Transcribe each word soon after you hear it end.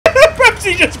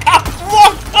Pepsi just got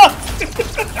fucked up!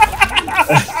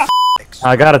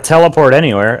 I got a teleport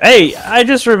anywhere. Hey, I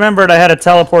just remembered I had a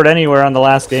teleport anywhere on the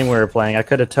last game we were playing. I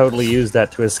could have totally used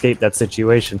that to escape that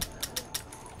situation.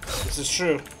 This is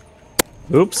true.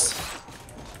 Oops.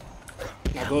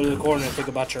 Now go to the corner and think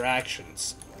about your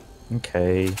actions.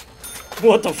 Okay.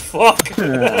 What the fuck?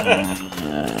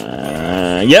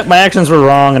 Yep, my actions were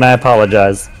wrong, and I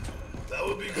apologize. That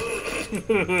would be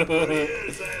good.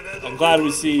 I'm glad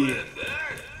we see,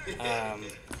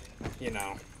 you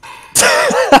know.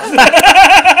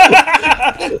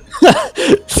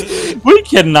 We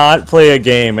cannot play a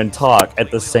game and talk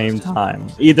at the same time.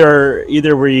 Either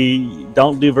we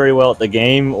don't do very well at the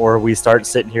game, or we start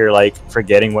sitting here like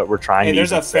forgetting what we're trying to say. Hey,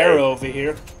 there's a pharaoh over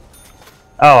here.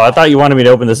 Oh, I thought you wanted me to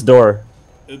open this door.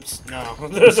 Oops, no.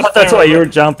 There's a That's pharaoh. why you were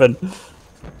jumping.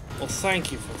 Well,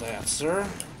 thank you for that, sir.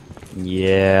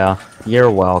 Yeah, you're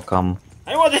welcome.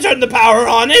 I want to turn the power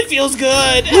on. It feels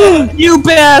good. You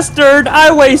bastard!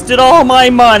 I wasted all my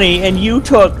money, and you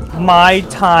took my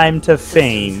time to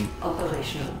fame.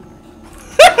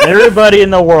 Everybody in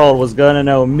the world was gonna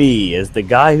know me as the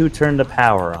guy who turned the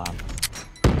power on.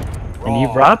 And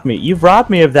you've robbed me. You've robbed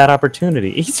me of that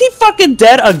opportunity. Is he fucking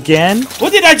dead again?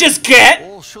 What did I just get?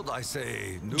 Or should I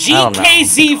say,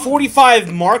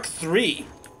 GKZ45 Mark III.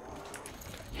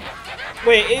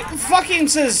 Wait, it fucking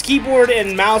says keyboard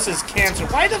and mouse is cancer.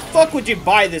 Why the fuck would you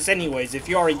buy this anyways if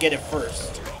you already get it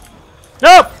first?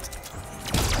 Nope!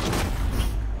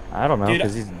 I don't know, Dude,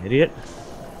 because he's an idiot.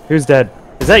 Who's dead?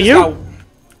 Is that you?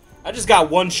 I just got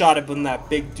one shot at from that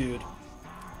big dude.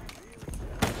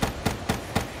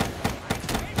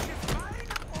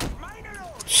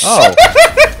 Oh.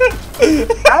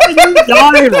 How did you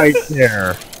die right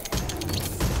there?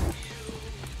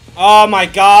 Oh my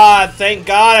god, thank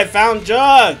god I found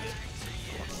Jug!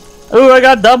 Ooh, I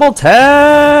got double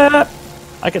tap!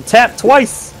 I can tap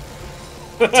twice!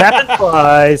 Tap it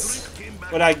twice!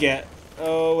 What'd I get?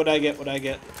 Oh, what'd I get? What'd I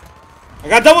get? I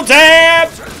got double tap!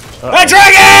 A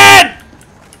dragon!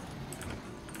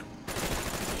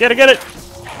 Get it, get it!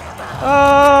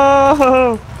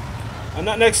 Oh! I'm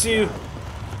not next to you.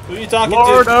 Who are you talking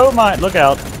Lord, to? oh my! Look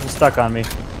out! You're stuck on me.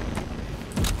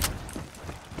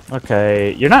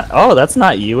 Okay, you're not. Oh, that's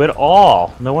not you at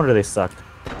all. No wonder they suck.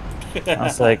 I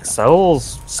was like,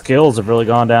 Soul's skills have really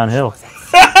gone downhill.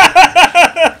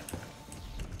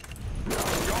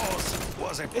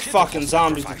 This fucking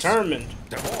zombie's determined.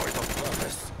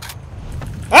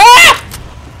 Ah!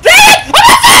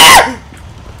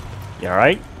 You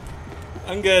alright?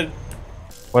 I'm good.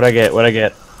 What'd I get? What'd I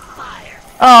get?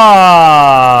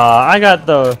 Ah, I got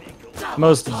the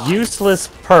most useless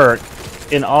perk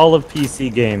in all of PC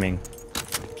gaming.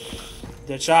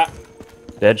 Deadshot.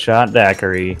 Deadshot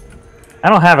Daiquiri. I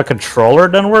don't have a controller,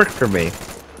 it doesn't work for me.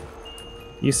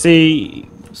 You see,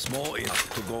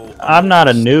 I'm not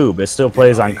a noob, it still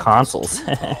plays on consoles.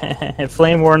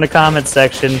 Flame War in the comments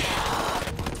section.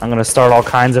 I'm gonna start all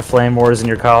kinds of Flame Wars in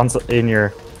your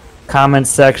comments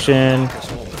section.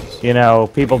 You know,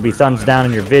 people be thumbs down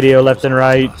in your video left and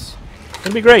right.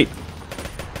 It'll be great.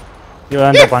 You'll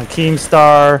end up on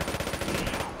Keemstar,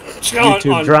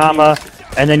 YouTube drama,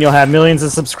 and then you'll have millions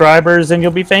of subscribers and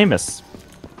you'll be famous.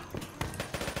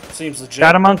 Seems legit.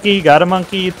 Got a monkey,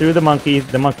 threw the monkey is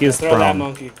Throw that thrown.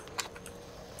 monkey.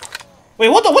 Wait,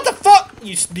 what the fuck?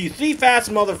 You thief ass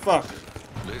motherfucker.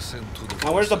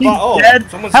 Now where's the oh, Dead?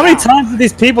 someone's How many down. times are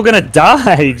these people gonna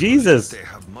die? Jesus.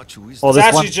 Well, It's this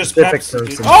actually one just specific Pepsi, dude.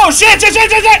 person. Oh shit!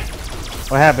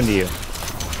 What happened to you?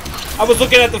 I was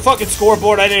looking at the fucking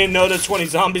scoreboard. I didn't know there's 20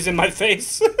 zombies in my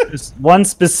face. Just one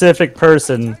specific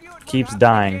person keeps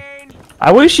dying.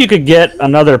 I wish you could get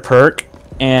another perk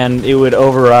and it would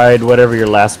override whatever your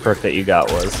last perk that you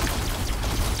got was.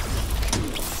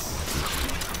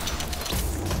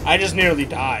 I just nearly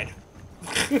died.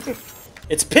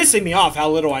 It's pissing me off how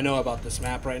little I know about this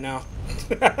map right now.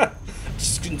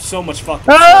 Just getting so much fucking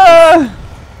Ah!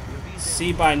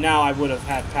 See, by now I would have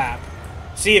had Pap.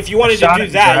 See, if you wanted to do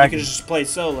that, you could just play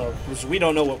solo, because we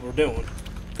don't know what we're doing.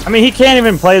 I mean, he can't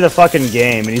even play the fucking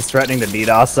game, and he's threatening to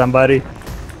DDoS somebody.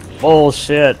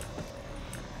 Bullshit.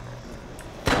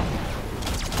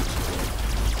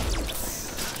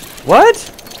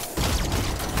 What?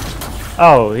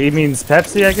 Oh, he means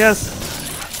Pepsi, I guess?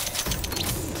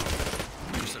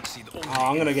 Oh,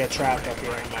 I'm gonna get trapped up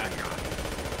here, ain't I?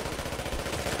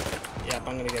 Yep,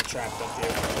 I'm gonna get trapped up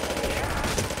here.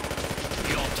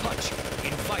 Your touch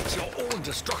invites your own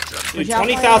destruction. Dude,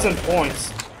 20,000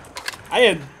 points.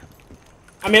 I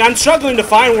mean, I'm struggling to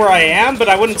find where I am, but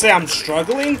I wouldn't say I'm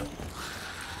struggling.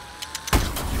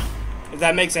 If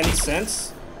that makes any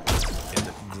sense.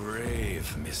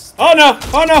 Grave mist. Oh no!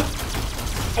 Oh no!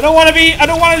 I don't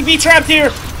want to be trapped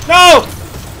here. No!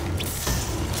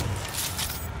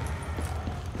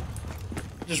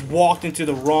 Just walked into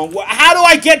the wrong. How do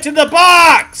I get to the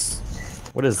box?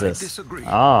 What is this? disagree.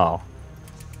 Oh.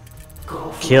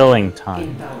 Killing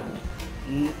time.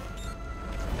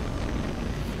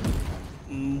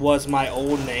 Was my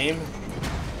old name.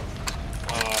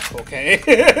 Okay.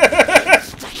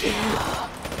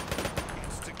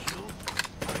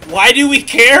 Why do we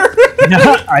care?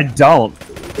 I don't.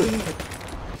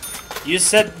 You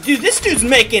said, dude, this dude's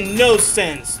making no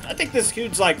sense. I think this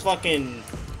dude's like fucking,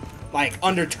 like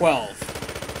under 12.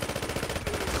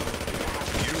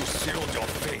 You sealed your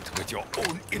fate with your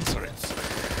own insolence.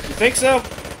 You think so?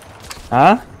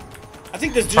 Huh? I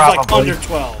think this dude's like Probably. under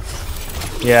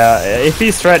 12. Yeah, if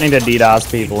he's threatening to DDoS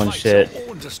people and Fight shit, your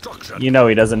own destruction. you know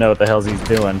he doesn't know what the hell he's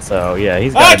doing, so yeah,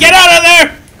 he's Oh, got get out of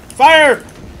there! Fire!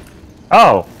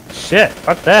 Oh, shit,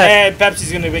 fuck that. Hey,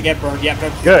 Pepsi's gonna get burned. Yeah,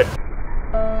 Pepsi. Good.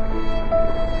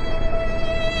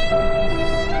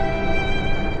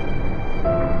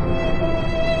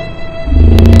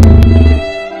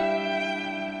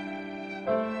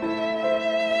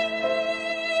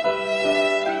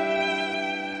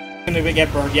 Gonna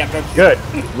get burned. Yeah, Pepsi. Good.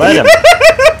 Let him.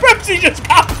 Pepsi just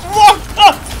got fucked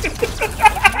up!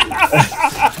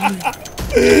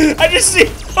 I just see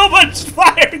so much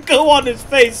fire go on his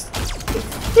face.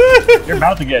 You're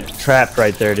about to get trapped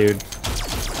right there, dude.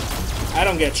 I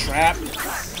don't get trapped.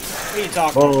 What are you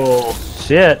talking about? Oh,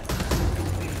 shit.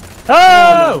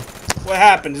 Oh! What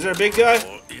happened? Is there a big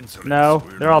guy? No,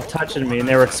 they're all touching me and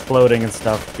they were exploding and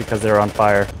stuff because they were on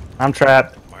fire. I'm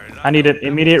trapped. I needed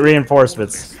immediate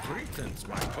reinforcements.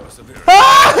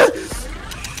 Ah!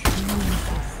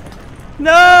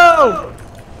 No!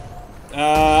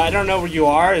 I don't know where you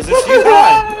are. Is this you?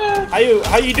 Hi.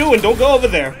 How you doing? Don't go over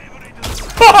there.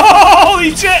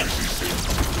 Holy shit!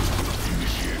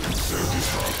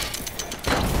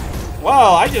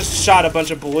 Wow, I just shot a bunch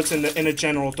of bullets in a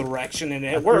general direction and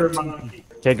it worked.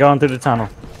 Okay, going through the tunnel.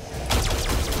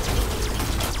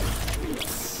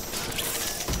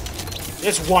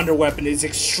 This wonder weapon is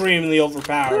extremely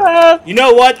overpowered. You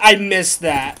know what? I missed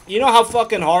that. You know how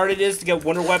fucking hard it is to get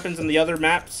wonder weapons in the other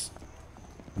maps?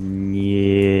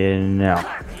 Yeah, no.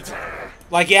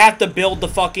 Like, you have to build the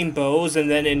fucking bows, and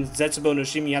then in Zetsubo no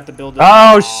Shimi, you have to build the...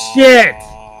 Oh, shit!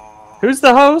 Who's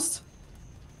the host?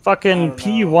 Fucking I don't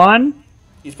P1?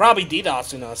 He's probably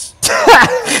DDoSing us.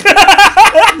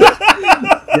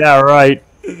 Yeah, right.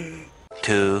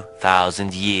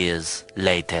 2,000 years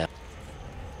later.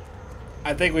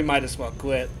 I think we might as well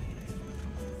quit.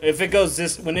 If it goes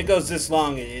this... When it goes this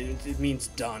long, it means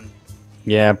done.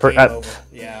 Yeah, Game over.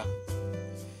 Yeah.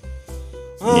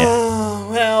 Oh,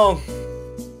 well...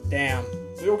 Damn.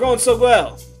 We were going so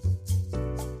well.